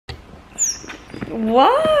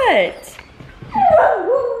What?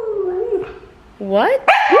 What?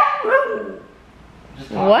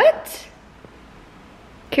 What?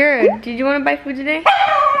 Kira, did you want to buy food today?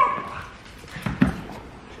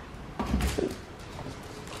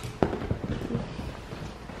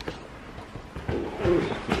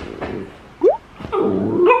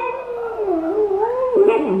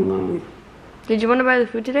 Did you want to buy the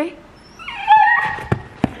food today?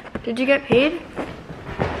 Did you get paid?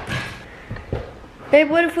 Babe,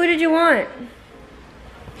 what food did you want?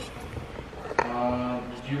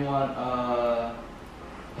 Did you want,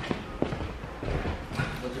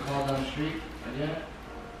 what's it called on the street? Again?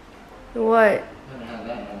 What? I haven't had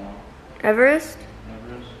that in a while. Everest?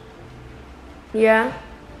 Everest? Yeah.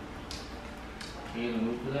 Are you in the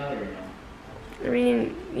mood for that or no? I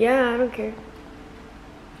mean, yeah, I don't care.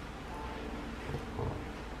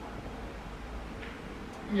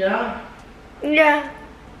 Yeah? Yeah.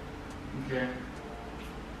 Okay.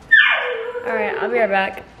 Alright, I'll be right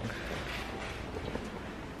back.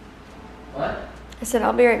 What? I said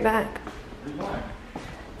I'll be right back. Why?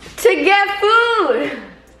 To get food!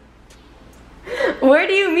 Where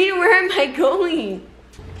do you mean, where am I going?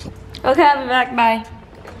 Okay, I'll be back, bye.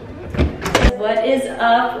 What is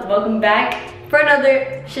up? Welcome back for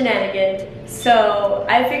another shenanigan. So,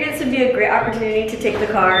 I figured this would be a great opportunity to take the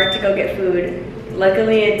car to go get food.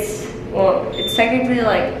 Luckily it's technically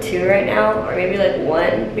like 2 right now, or maybe like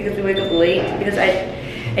 1 because we wake up late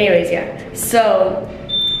anyways, yeah. So,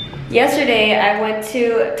 yesterday I went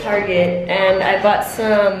to Target and I bought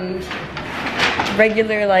some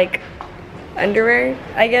regular like underwear,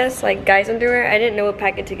 I guess, like guys underwear. I didn't know what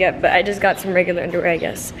packet to get, but I just got some regular underwear, I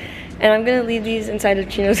guess. And I'm gonna leave these inside of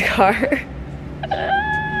Chino's car.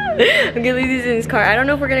 I'm gonna leave these in his car. I don't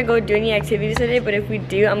know if we're gonna go do any activities today, but if we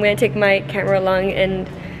do, I'm gonna take my camera along and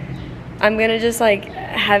I'm gonna just like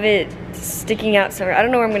have it sticking out somewhere. I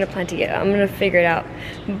don't know where I'm gonna plant it. I'm gonna figure it out.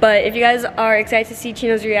 But if you guys are excited to see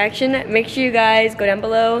Chino's reaction, make sure you guys go down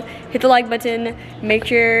below, hit the like button. Make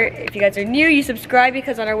sure if you guys are new, you subscribe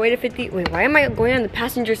because on our way to 50. Wait, why am I going on the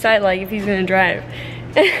passenger side like if he's gonna drive?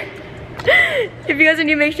 If you guys are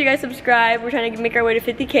new, make sure you guys subscribe. We're trying to make our way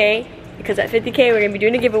to 50K because at 50K we're gonna be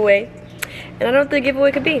doing a giveaway. And I don't know what the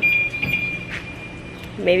giveaway could be.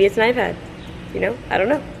 Maybe it's an iPad. You know, I don't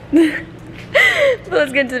know. But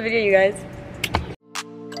let's get into the video, you guys.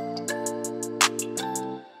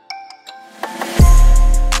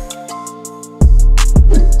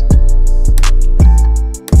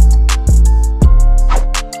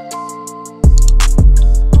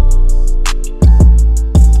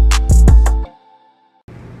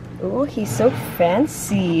 Oh, he's so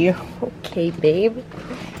fancy. Okay, babe.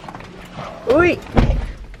 Oi.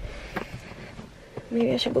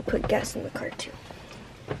 Maybe I should go put gas in the car too.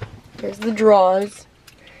 There's the drawers.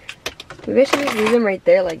 Maybe I should just leave them right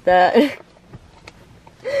there like that.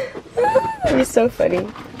 That'd be so funny.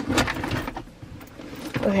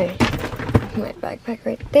 Okay, my backpack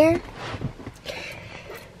right there.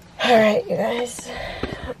 Alright, you guys.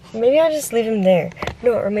 Maybe I'll just leave them there.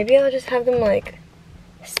 No, or maybe I'll just have them like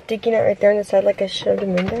sticking out right there on the side like I shoved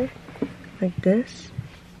them in there. Like this.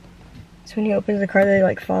 So when he opens the car, they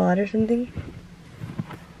like fall out or something.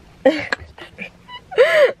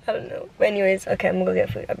 I don't know. But anyways, okay, I'm gonna go get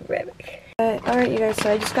food. I'll be right back. Alright, you guys,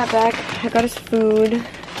 so I just got back. I got us food.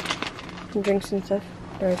 Some drinks and stuff.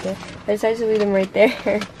 They're right there. I decided to leave them right there.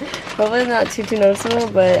 Hopefully it's not too noticeable,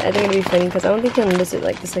 but I think it'll be funny because I don't think he'll notice it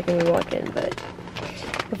like the second we walk in. But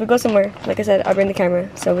if we go somewhere, like I said, I'll bring the camera,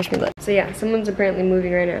 so wish me luck. So yeah, someone's apparently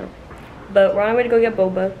moving right now. But we're on our way to go get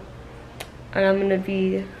boba. And I'm gonna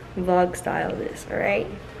be vlog style this, alright?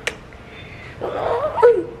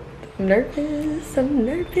 I'm nervous, I'm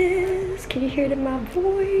nervous. Can you hear it in my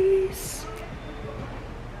voice?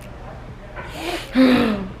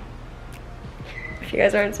 If you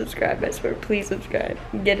guys aren't subscribed, I swear, please subscribe.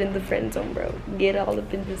 Get in the friend zone, bro. Get all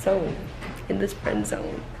up in the zone. In this friend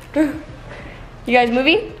zone. You guys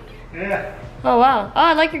moving? Yeah. Oh wow. Oh,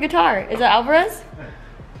 I like your guitar. Is that Alvarez?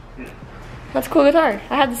 That's a cool guitar.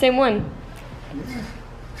 I had the same one.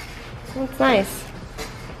 That's nice.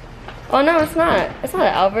 Oh no, it's not. It's not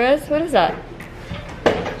an Alvarez. What is that?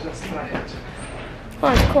 Just try it.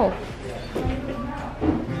 Oh, it's cool.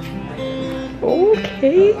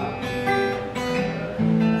 Okay.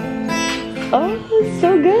 Oh, it's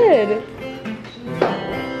so good.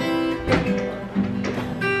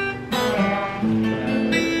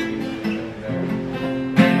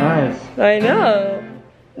 Nice. I know.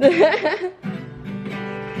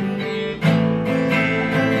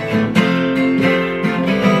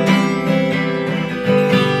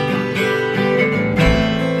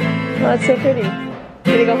 Oh, that's so pretty.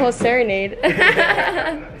 Getting a whole serenade.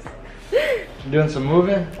 Doing some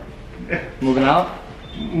moving? Moving out?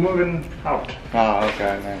 Moving out. Oh,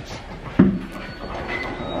 okay, nice.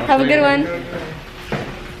 Have a good one.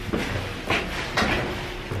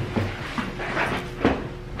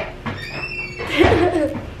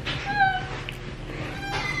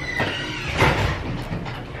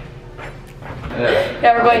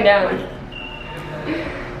 Yeah, we're going down.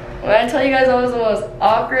 When I tell you guys that was the most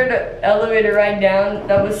awkward elevator ride down,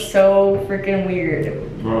 that was so freaking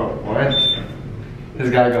weird. Bro, what?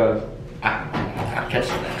 This guy goes, I'll catch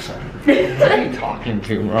the next one. What are you talking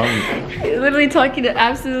to, bro? He's literally talking to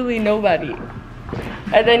absolutely nobody.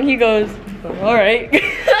 And then he goes, all right.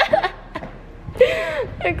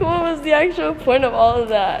 Like, what was the actual point of all of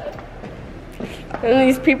that? And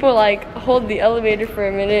these people like hold the elevator for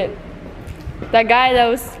a minute. That guy that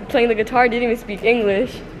was playing the guitar didn't even speak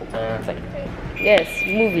English. It's like, yes,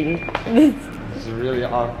 moving. This is really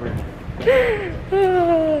awkward.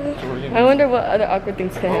 I wonder what other awkward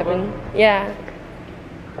things can happen. Yeah.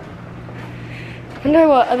 I wonder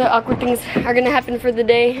what other awkward things are gonna happen for the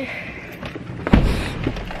day.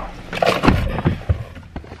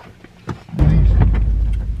 What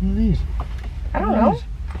are these? I don't know.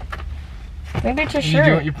 Maybe it's your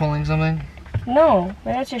shirt. You're pulling something? No,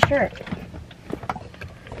 maybe that's your shirt.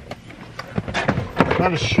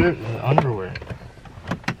 Not a shirt, it's underwear.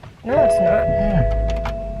 No, it's not.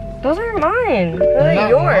 Yeah. Those are mine. Those They're are not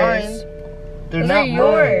yours. mine. They're Those not are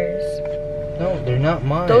yours. mine. No, they're not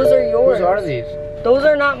mine. Those are yours. Whose are these? Those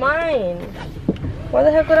are not mine. Why the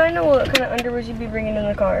heck would I know what kind of underwear you'd be bringing in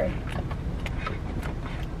the car?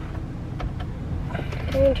 I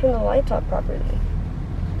can't even turn the lights off properly.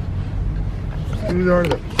 Whose are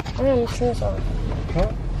those? I'm gonna turn this off.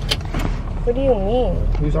 Huh? What do you mean?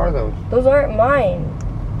 Whose are those? Those aren't mine.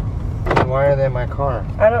 Why are they in my car?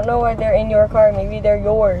 I don't know why they're in your car. Maybe they're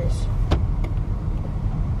yours.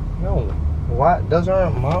 No. What? Those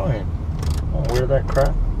aren't mine. I don't wear that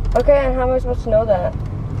crap. Okay, and how am I supposed to know that?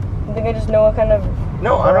 You think I just know what kind of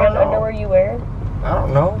No, I don't brand know. underwear you wear? I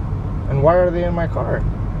don't know. And why are they in my car?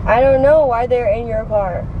 I don't know why they're in your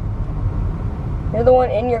car. You're the one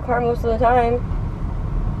in your car most of the time.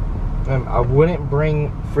 I wouldn't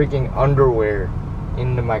bring freaking underwear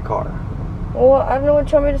into my car. Well, I don't know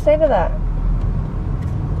what you want me to say to that.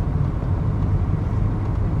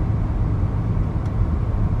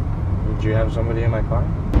 Did you have somebody in my car?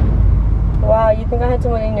 Wow, you think I had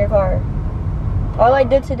someone in your car? All I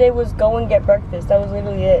did today was go and get breakfast. That was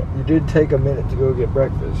literally it. You did take a minute to go get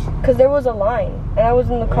breakfast. Because there was a line. And I was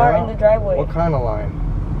in the car in the driveway. What kind of line?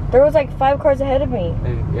 There was like 5 cars ahead of me.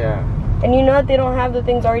 Yeah. And you know that they don't have the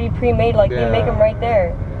things already pre-made. Like, they make them right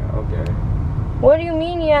there. Yeah, okay. What do you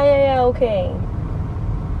mean, yeah, okay?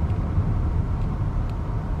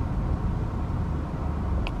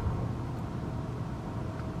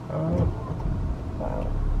 Wow.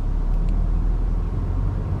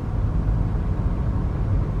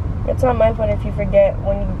 It's not my fault if you forget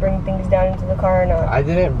when you bring things down into the car or not. I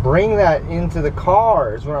didn't bring that into the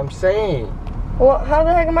car, is what I'm saying. Well, how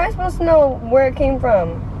the heck am I supposed to know where it came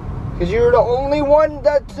from? Because you were the only one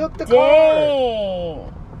that took the car.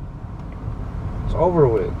 Dang. It's over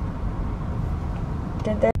with.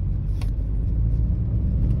 Did there?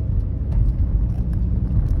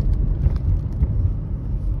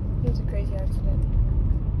 It was a crazy accident.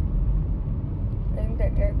 I think their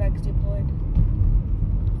airbag's deployed.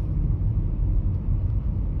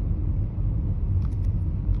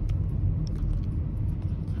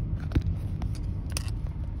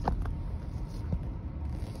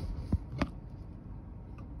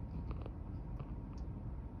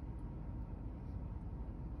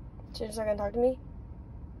 So you're just not gonna talk to me?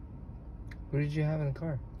 What did you have in the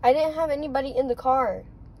car? I didn't have anybody in the car.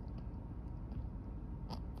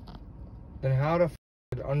 Then how the f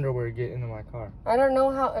did underwear get into my car? I don't know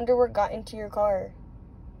how underwear got into your car.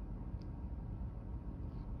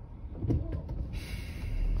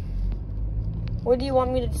 What do you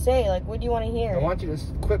want me to say? Like, what do you want to hear? I want you to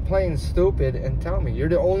quit playing stupid and tell me. You're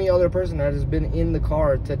the only other person that has been in the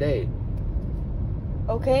car today.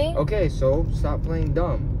 Okay? Okay, so stop playing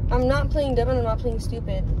dumb. I'm not playing dumb and I'm not playing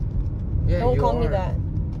stupid. Yeah, Don't you call me are. that.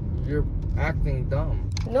 You're acting dumb.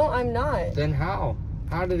 No, I'm not. Then how?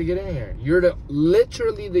 How did it get in here? You're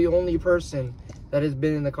literally the only person that has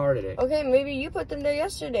been in the car today. Okay, maybe you put them there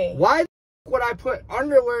yesterday. Why the f would I put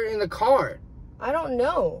underwear in the car? I don't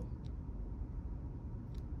know.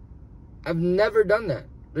 I've never done that.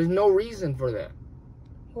 There's no reason for that.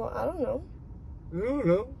 Well, I don't know. I don't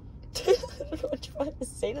know. I don't know what you want to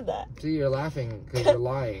say to that. See, you're laughing because you're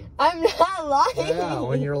lying. I'm not lying. Yeah,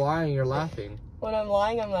 when you're lying, you're laughing. When I'm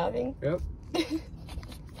lying, I'm laughing. Yep.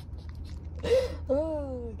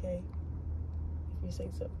 say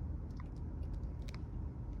so.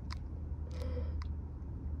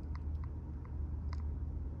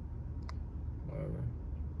 Whatever.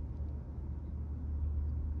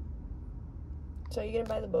 So are you gonna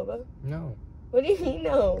buy the boba? No. What do you mean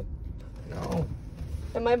no? No.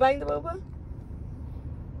 Am I buying the boba?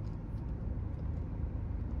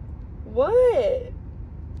 What?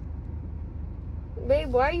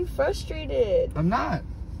 Babe, why are you frustrated? I'm not.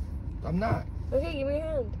 I'm not. Okay, give me your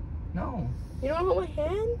hand. No. You don't want my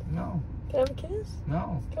hand? No. Can I have a kiss?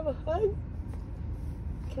 No. Can I have a hug?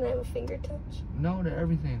 Can I have a finger touch? No to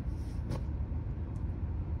everything.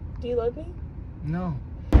 Do you love me? No.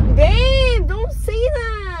 Babe, don't say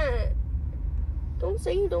that. Don't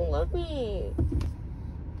say you don't love me.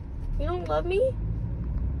 You don't love me?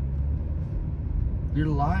 You're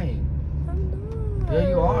lying. I'm not. Yeah,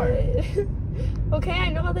 you are. Okay,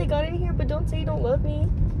 I know how they got in here, but don't say you don't love me.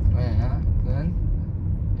 Yeah, then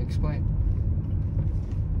explain.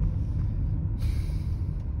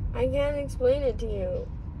 I can't explain it to you.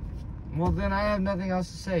 Well, then I have nothing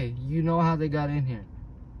else to say. You know how they got in here.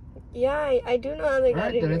 Yeah, I do know how they got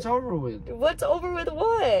Right, in then here. it's over with. What's over with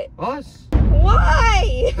what? Us.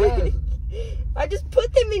 Why? Us. I just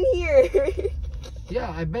put them in here.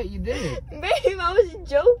 Yeah, I bet you did. Babe, I was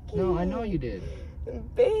joking. No, I know you did.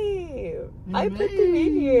 Babe, I put them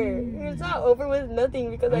in here. It's not over with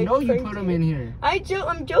nothing because I know you pranked put them in here. I'm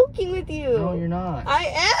joking with you. No, you're not.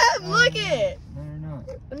 I am. Look it. No, you're not.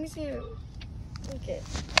 Let me see it. Look it.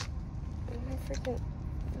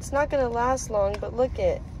 It's not gonna last long, but look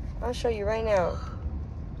it. I'll show you right now.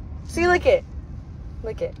 See, look it.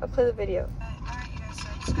 Look it. I'll play the video. Alright, you guys, so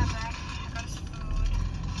I just got back. I got some food.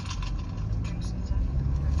 Drinks and stuff.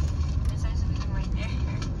 There's nice everything right there.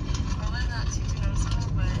 Well, it's not too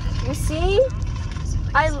noticeable, but... You see?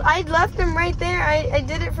 I left them right there. I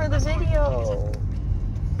did it for the video.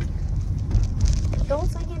 Don't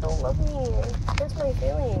say you don't love me. That's my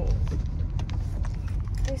feelings.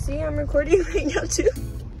 You see, I'm recording right now too.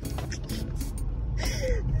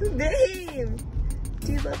 Babe,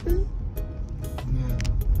 do you love me?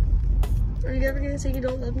 Yeah. Are you ever gonna say you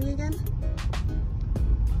don't love me again?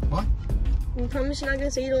 What? You promise you're not gonna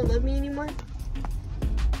say you don't love me anymore?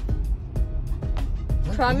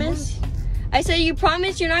 What? Promise? I said you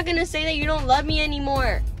promise you're not gonna say that you don't love me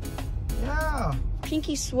anymore. Yeah.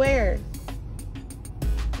 Pinky swear.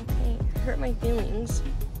 Okay, hurt my feelings.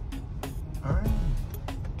 Alright.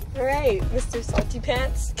 Alright, Mr. Salty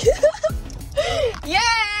Pants. Yay!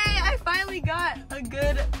 I finally got a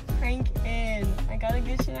good prank in. I got a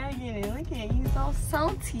good shenanigan in. Look at it, he's all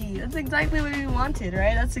salty. That's exactly what we wanted,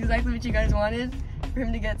 right? That's exactly what you guys wanted, for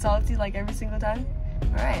him to get salty like every single time.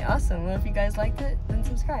 Alright, awesome. Well, if you guys liked it, then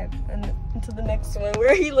subscribe. And until the next one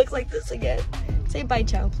where he looks like this again. Say bye,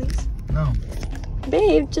 ciao, please. No.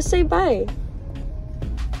 Babe, just say bye.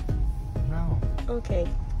 No. Okay.